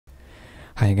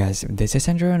Hi guys, this is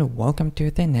Andrew and welcome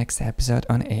to the next episode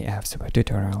on AF Super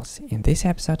Tutorials. In this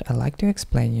episode, I'd like to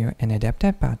explain you an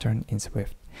adapter pattern in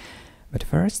Swift. But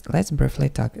first, let's briefly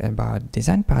talk about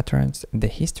design patterns, the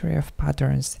history of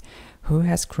patterns, who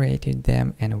has created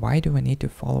them and why do we need to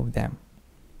follow them.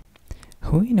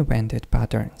 Who invented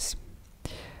patterns?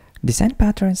 Design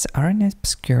patterns aren't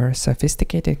obscure,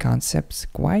 sophisticated concepts,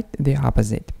 quite the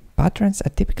opposite. Patterns are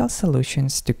typical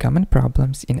solutions to common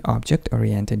problems in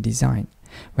object-oriented design.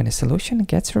 When a solution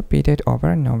gets repeated over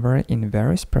and over in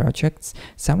various projects,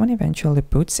 someone eventually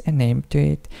puts a name to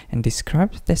it and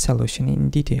describes the solution in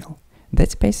detail.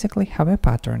 That's basically how a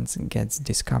pattern gets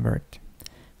discovered.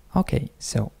 Okay,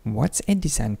 so what's a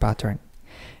design pattern?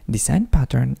 Design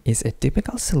pattern is a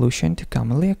typical solution to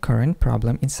commonly occurring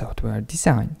problem in software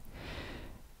design.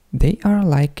 They are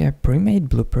like pre-made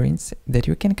blueprints that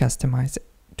you can customize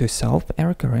to solve a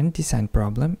recurrent design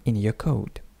problem in your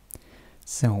code.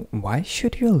 So why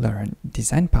should you learn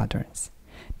design patterns?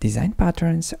 Design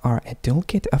patterns are a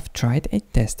toolkit of tried and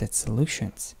tested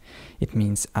solutions. It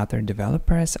means other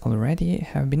developers already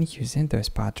have been using those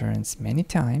patterns many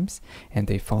times and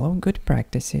they follow good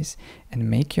practices and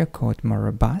make your code more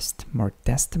robust, more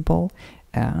testable,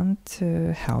 and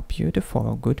help you to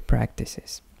follow good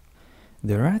practices.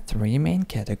 There are three main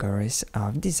categories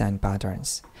of design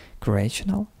patterns: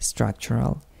 creational,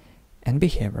 structural, and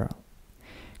behavioral.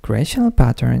 Creational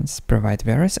patterns provide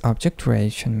various object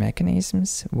creation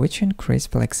mechanisms which increase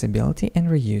flexibility and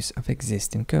reuse of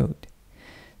existing code.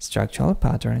 Structural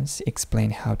patterns explain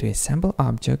how to assemble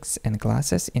objects and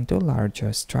classes into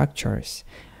larger structures,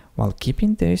 while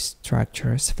keeping these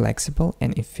structures flexible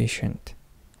and efficient.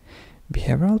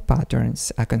 Behavioral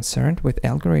patterns are concerned with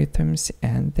algorithms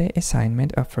and the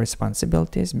assignment of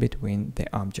responsibilities between the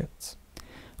objects.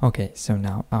 Okay, so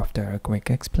now after a quick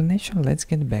explanation, let's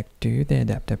get back to the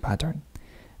adapter pattern.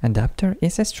 Adapter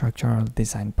is a structural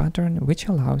design pattern which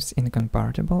allows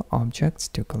incompatible objects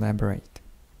to collaborate.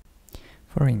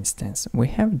 For instance, we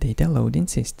have data loading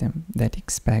system that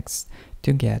expects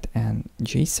to get an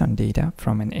JSON data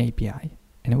from an API.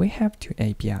 And we have two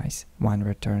APIs, one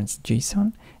returns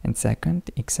JSON and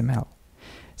second XML.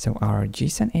 So our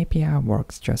JSON API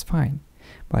works just fine.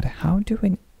 But how do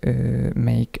we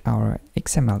make our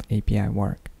XML API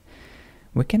work?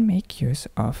 We can make use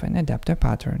of an adapter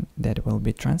pattern that will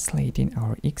be translating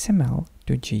our XML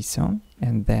to JSON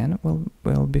and then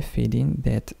we'll be feeding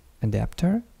that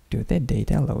adapter to the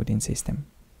data loading system.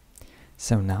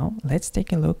 So now let's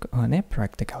take a look on a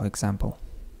practical example.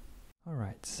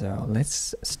 Alright, so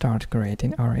let's start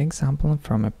creating our example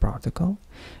from a protocol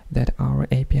that our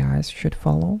APIs should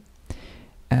follow.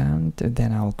 And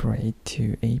then I'll create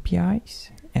two APIs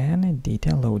and a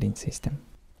data loading system.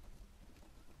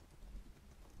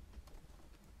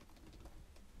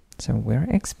 So we're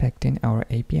expecting our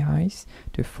APIs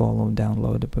to follow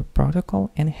downloadable protocol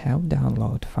and have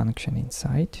download function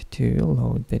inside to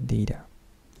load the data.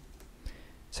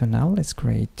 So now let's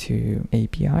create two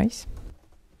APIs.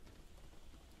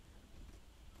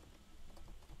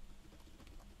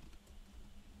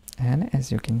 And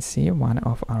as you can see, one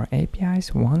of our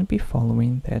APIs won't be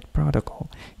following that protocol.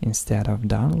 Instead of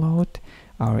download,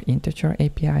 our integer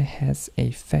API has a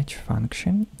fetch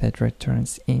function that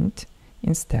returns int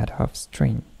instead of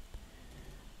string.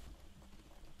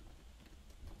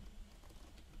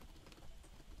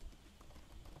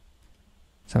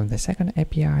 So the second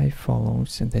API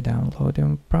follows the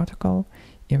downloading protocol,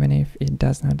 even if it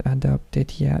does not adopt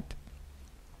it yet.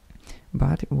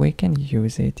 But we can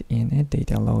use it in a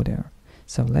data loader.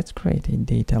 So let's create a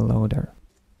data loader.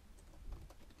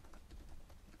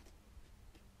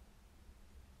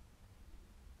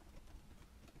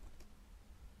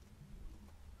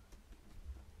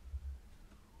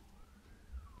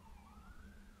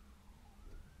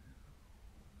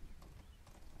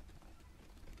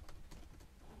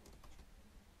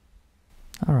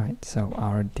 Alright, so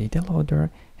our data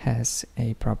loader has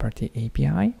a property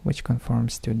API which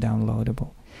conforms to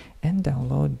downloadable and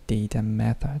download data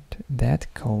method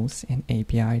that calls an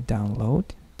API download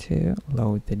to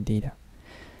load the data.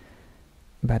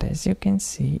 But as you can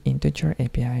see, integer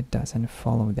API doesn't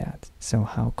follow that. So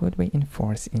how could we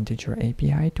enforce integer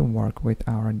API to work with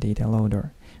our data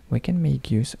loader? We can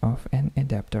make use of an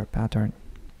adapter pattern.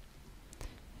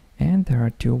 And there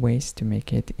are two ways to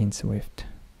make it in Swift.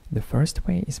 The first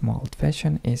way is more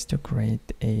old-fashioned, is to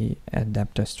create a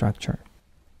adapter structure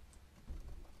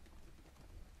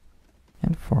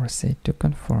and force it to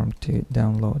conform to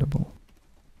downloadable.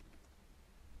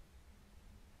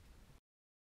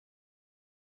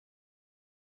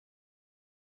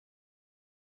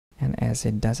 And as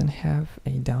it doesn't have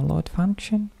a download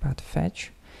function but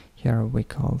fetch, Here we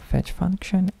call fetch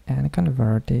function and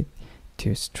convert it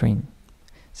to string.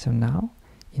 So now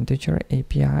integer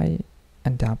API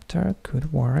adapter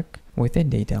could work with a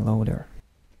data loader.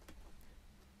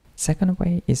 Second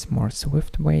way is more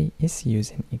swift way is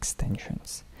using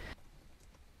extensions.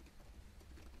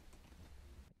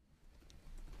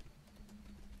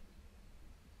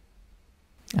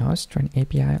 Our string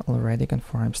API already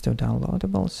conforms to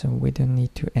downloadable, so we don't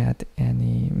need to add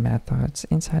any methods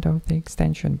inside of the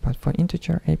extension, but for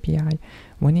integer API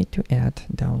we need to add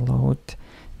download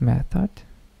method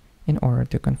in order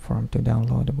to conform to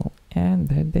downloadable, and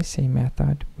that's the same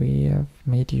method we have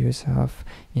made use of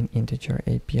in integer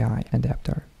API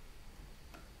adapter.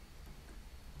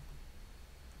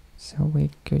 So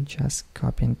we could just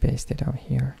copy and paste it out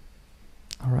here.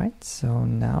 Alright, so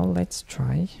now let's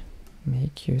try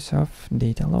make use of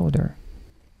data loader.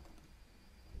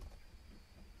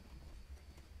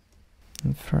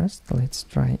 And first let's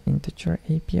try integer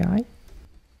API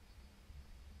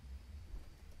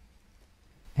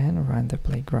and run the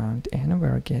playground, and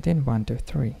we're getting 1 to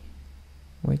 3,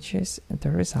 which is the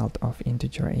result of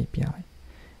integer API.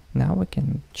 Now we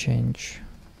can change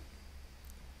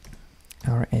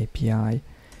our API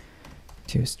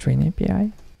to string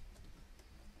API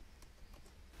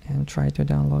and try to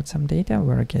download some data.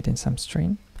 We're getting some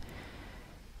string.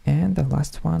 And the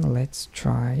last one, let's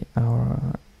try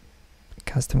our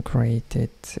custom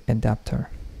created adapter.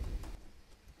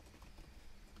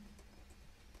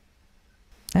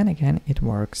 And again, it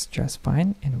works just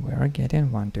fine, and we're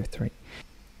getting 1 to 3.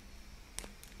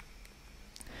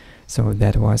 So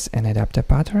that was an adapter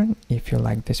pattern. If you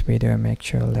like this video, make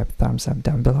sure to leave a thumbs up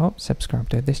down below, subscribe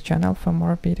to this channel for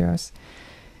more videos,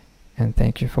 and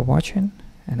thank you for watching,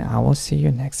 and I will see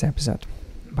you next episode.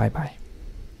 Bye bye.